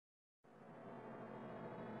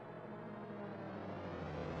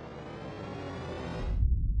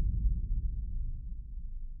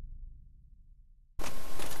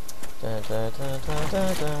The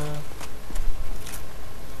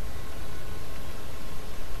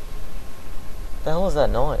hell is that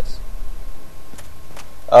noise?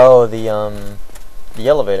 Oh, the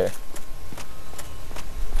elevator.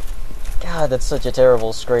 God, that's such a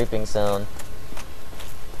terrible scraping sound.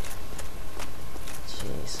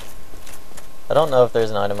 Jeez. I don't know if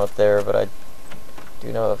there's an item up there, but I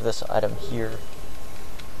do know of this item here.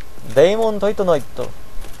 Daemon Titanite.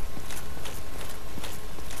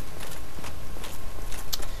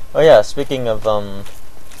 Oh yeah, speaking of Demon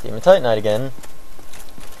Titanite again.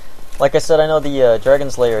 Like I said, I know the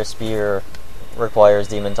Dragon Slayer Spear requires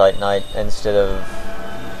Demon Titanite instead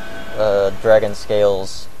of Dragon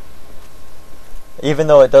Scales. Even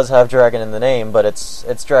though it does have dragon in the name, but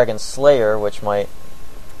it's Dragon Slayer, which might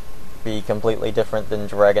be completely different than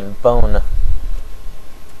Dragon Bone.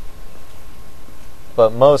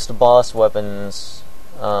 But most boss weapons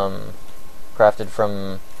crafted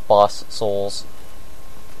from boss souls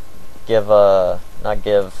are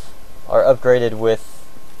upgraded with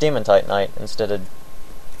Demon Titanite instead of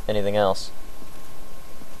anything else.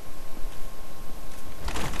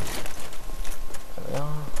 There we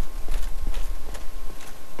are.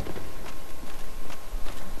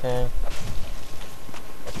 Okay.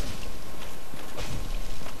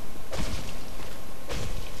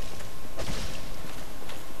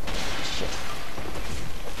 Shit.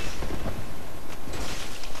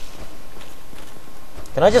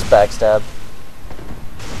 Can I just backstab?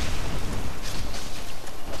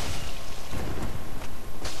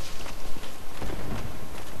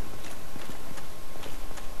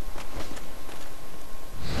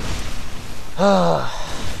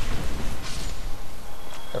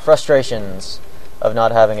 The frustrations of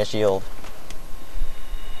not having a shield.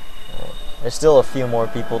 Right. There's still a few more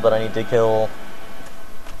people that I need to kill,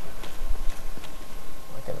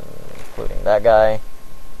 including that guy.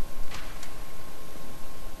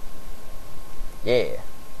 Yeah.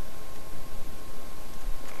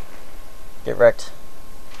 Get wrecked.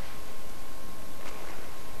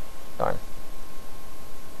 Darn.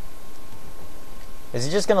 Is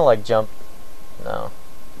he just gonna like jump? No.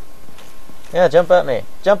 Yeah, jump at me.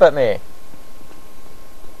 Jump at me.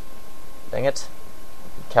 Dang it.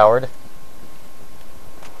 Coward.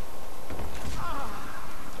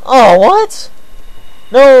 Oh, what?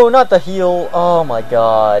 No, not the heal. Oh my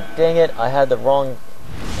god. Dang it. I had the wrong...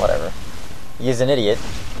 Whatever. He's an idiot.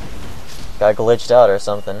 Got glitched out or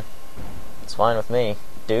something. It's fine with me.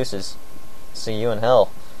 Deuces. See you in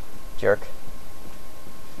hell, jerk.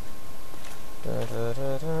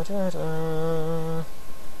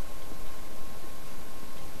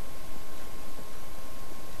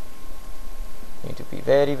 Need to be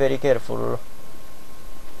very, very careful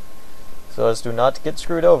so as to not get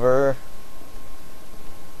screwed over.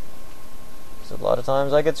 Because a lot of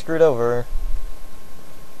times I get screwed over.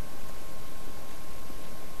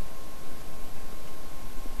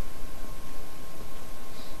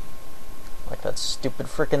 Like that stupid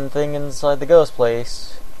frickin' thing inside the ghost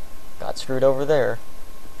place. Got screwed over there.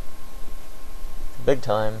 Big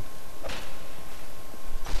time.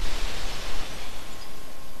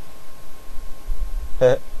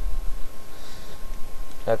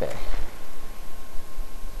 Okay.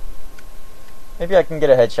 Maybe I can get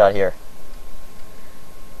a headshot here.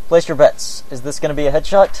 Place your bets. Is this gonna be a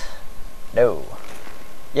headshot? No.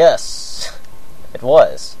 Yes! It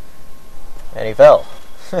was. And he fell.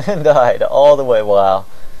 And died all the way. Wow.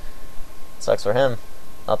 Sucks for him.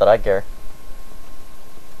 Not that I care.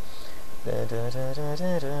 Alright,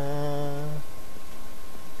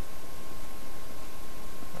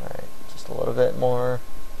 just a little bit more.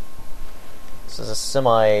 This is a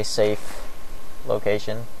semi-safe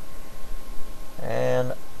location.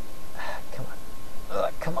 And... come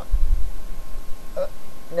on. Come on.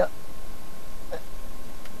 No.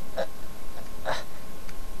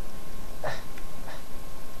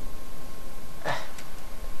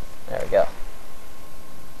 There we go.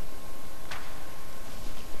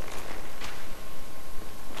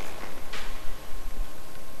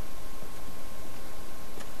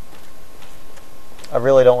 I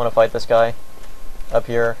really don't want to fight this guy up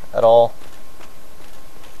here at all.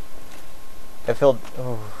 If he'll...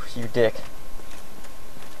 ooh, you dick.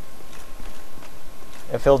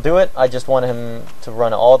 If he'll do it, I just want him to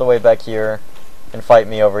run all the way back here and fight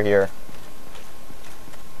me over here.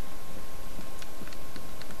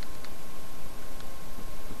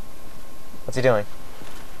 What's he doing?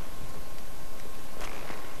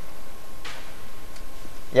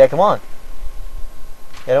 Yeah, come on.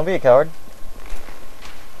 Yeah, don't be a coward.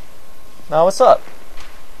 No, what's up?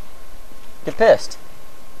 Get pissed.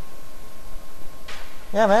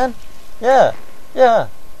 Yeah, man. Yeah. Yeah.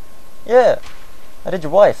 Yeah, I did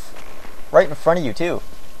your wife. Right in front of you, too.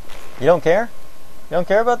 You don't care? You don't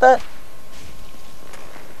care about that?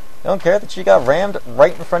 You don't care that she got rammed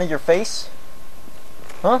right in front of your face?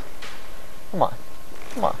 Huh? Come on.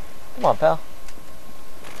 Come on. Come on, pal.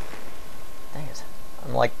 Dang it.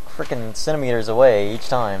 I'm like freaking centimeters away each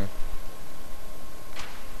time.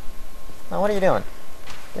 Now, what are you doing?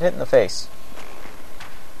 Get hit in the face.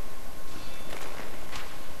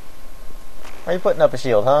 Are you putting up a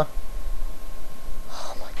shield, huh?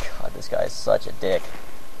 Oh my god, this guy is such a dick.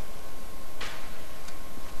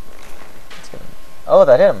 Oh,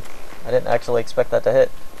 that hit him. I didn't actually expect that to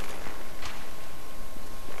hit.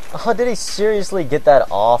 Oh, did he seriously get that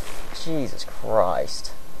off? Jesus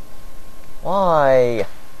Christ. Why?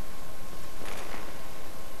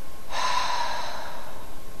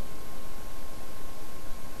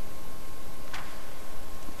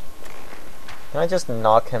 Can I just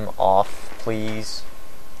knock him off, please?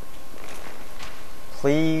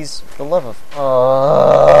 Please? For the love of...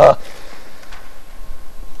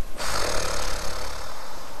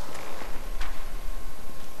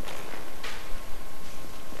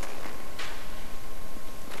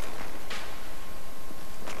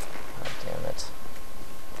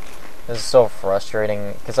 This is so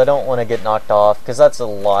frustrating, because I don't want to get knocked off, because that's a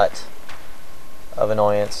lot of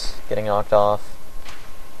annoyance, getting knocked off.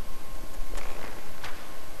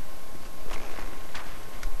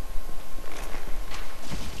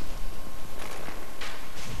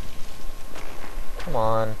 Come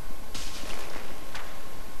on.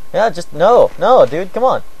 Yeah, just, no, dude, come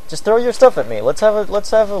on. Just throw your stuff at me. Let's have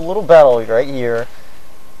a little battle right here.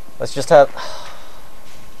 Let's just have...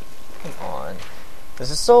 Come on. This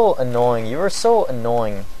is so annoying. You are so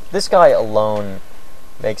annoying. This guy alone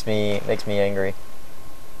makes me angry.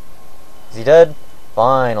 Is he dead?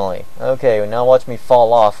 Finally. Okay, now watch me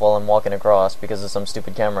fall off while I'm walking across because of some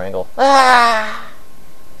stupid camera angle. Ah!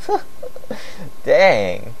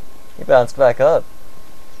 Dang. He bounced back up.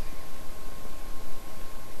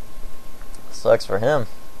 Sucks for him.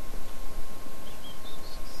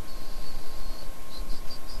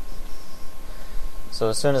 So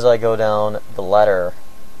as soon as I go down the ladder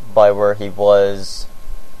by where he was,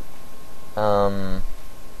 I'll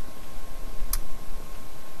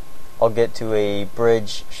get to a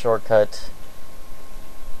bridge shortcut,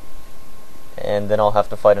 and then I'll have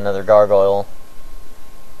to fight another gargoyle.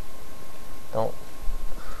 Don't.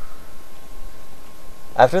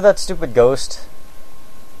 After that stupid ghost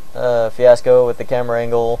fiasco with the camera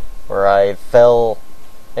angle, where I fell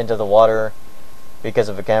into the water because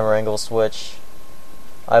of a camera angle switch,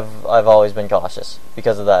 I've always been cautious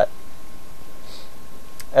because of that.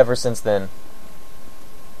 Ever since then,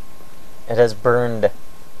 it has burned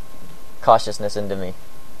cautiousness into me,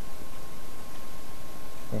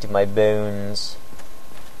 into my bones.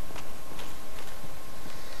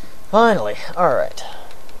 Finally, all right.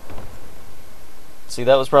 See,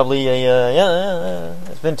 that was probably a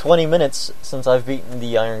it's been 20 minutes since I've beaten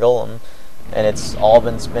the Iron Golem, and it's all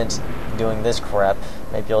been spent doing this crap.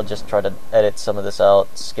 Maybe I'll just try to edit some of this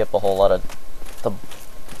out, skip a whole lot of the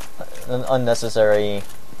unnecessary,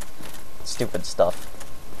 stupid stuff.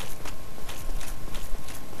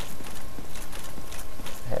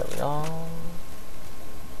 Here we go.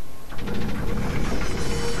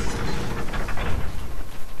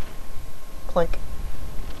 Clink.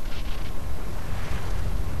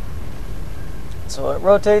 So it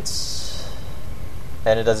rotates,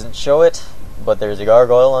 and it doesn't show it, but there's a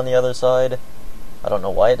gargoyle on the other side. I don't know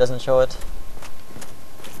why it doesn't show it,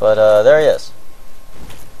 but there he is,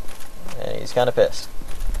 and he's kind of pissed.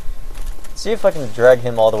 Let's see if I can drag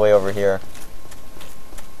him all the way over here.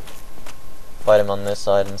 Fight him on this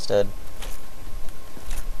side instead.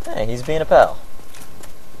 Hey, he's being a pal.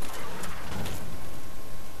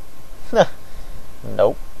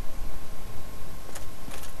 Nope.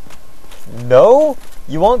 No?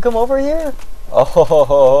 You won't come over here?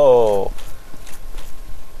 Oh,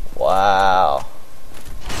 wow.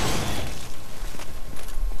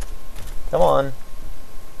 Come on.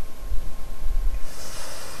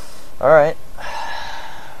 Alright.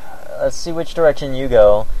 Let's see which direction you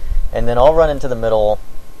go, and then I'll run into the middle.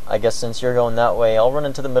 I guess since you're going that way, I'll run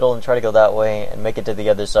into the middle and try to go that way and make it to the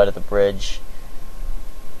other side of the bridge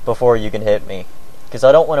before you can hit me. Because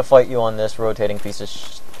I don't want to fight you on this rotating piece of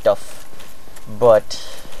stuff. But,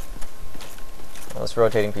 well, this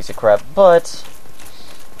rotating piece of crap, but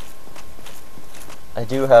I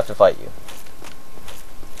do have to fight you.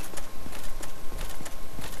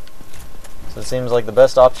 So it seems like the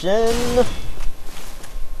best option is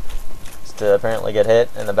to apparently get hit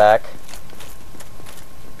in the back.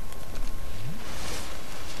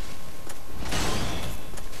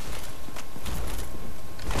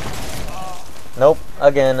 Nope,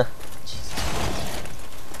 again. Jesus.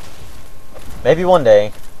 Maybe one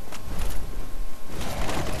day.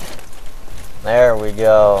 There we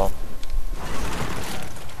go.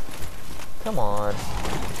 Come on.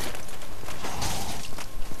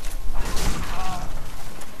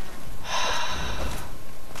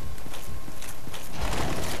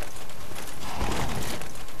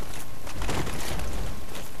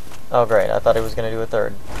 Oh great, I thought he was going to do a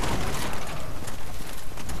third.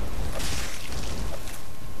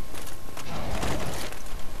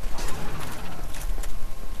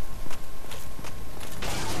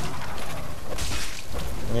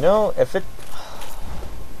 You know, if it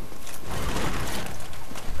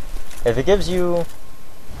gives you...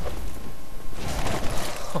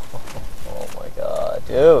 Oh my god,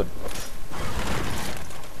 dude.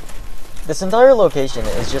 This entire location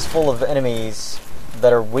is just full of enemies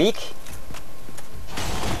that are weak,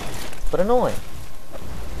 but annoying.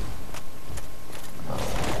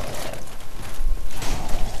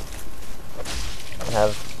 And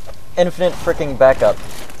have infinite freaking backup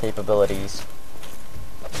capabilities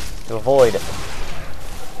to avoid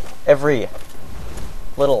every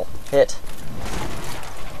little hit.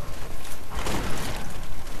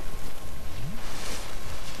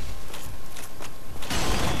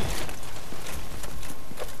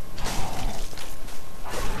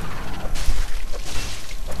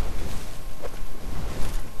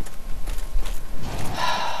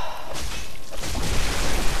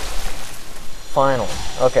 Finally.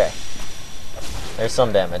 Okay. There's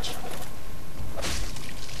some damage.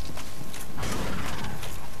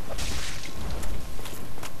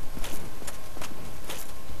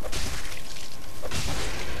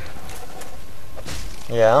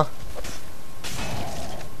 Yeah.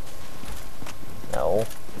 No.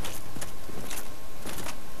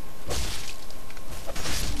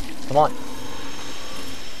 Come on.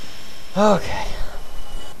 Okay.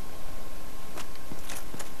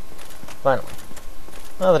 Finally.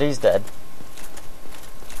 Now that he's dead,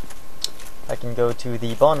 I can go to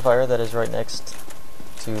the bonfire that is right next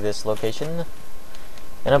to this location,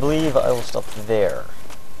 and I believe I will stop there.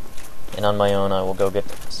 And on my own, I will go get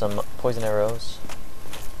some poison arrows.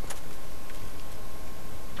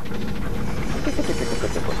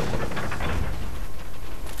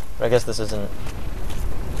 But I guess this isn't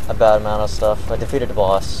a bad amount of stuff. I defeated the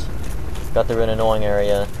boss, got through an annoying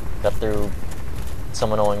area, got through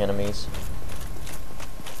some annoying enemies.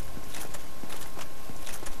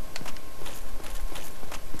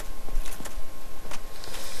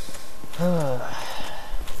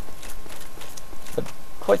 But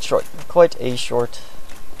quite a short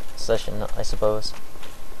session, I suppose.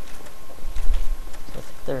 So I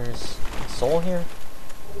think there's a soul here.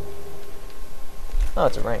 Oh,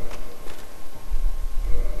 it's a ring.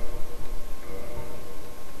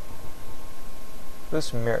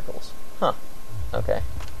 Boost miracles. Huh. Okay.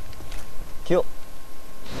 Cool.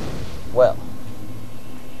 Well,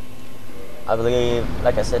 I believe,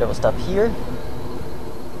 like I said, it will stop here.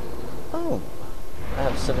 Oh, I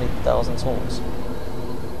have 70,000 souls.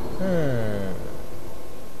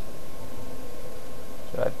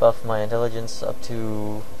 Should I buff my intelligence up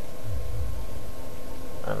to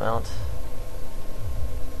an amount?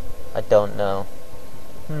 I don't know.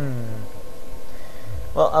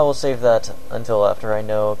 Well, I will save that until after I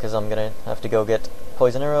know, because I'm gonna have to go get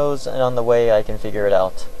poison arrows, and on the way I can figure it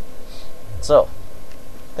out. So,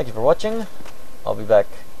 thank you for watching. I'll be back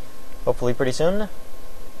hopefully pretty soon.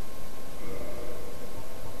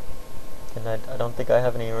 And I don't think I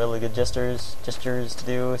have any really good gestures to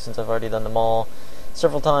do, since I've already done them all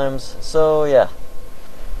several times. So, yeah.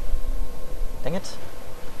 Dang it.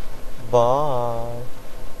 Bye.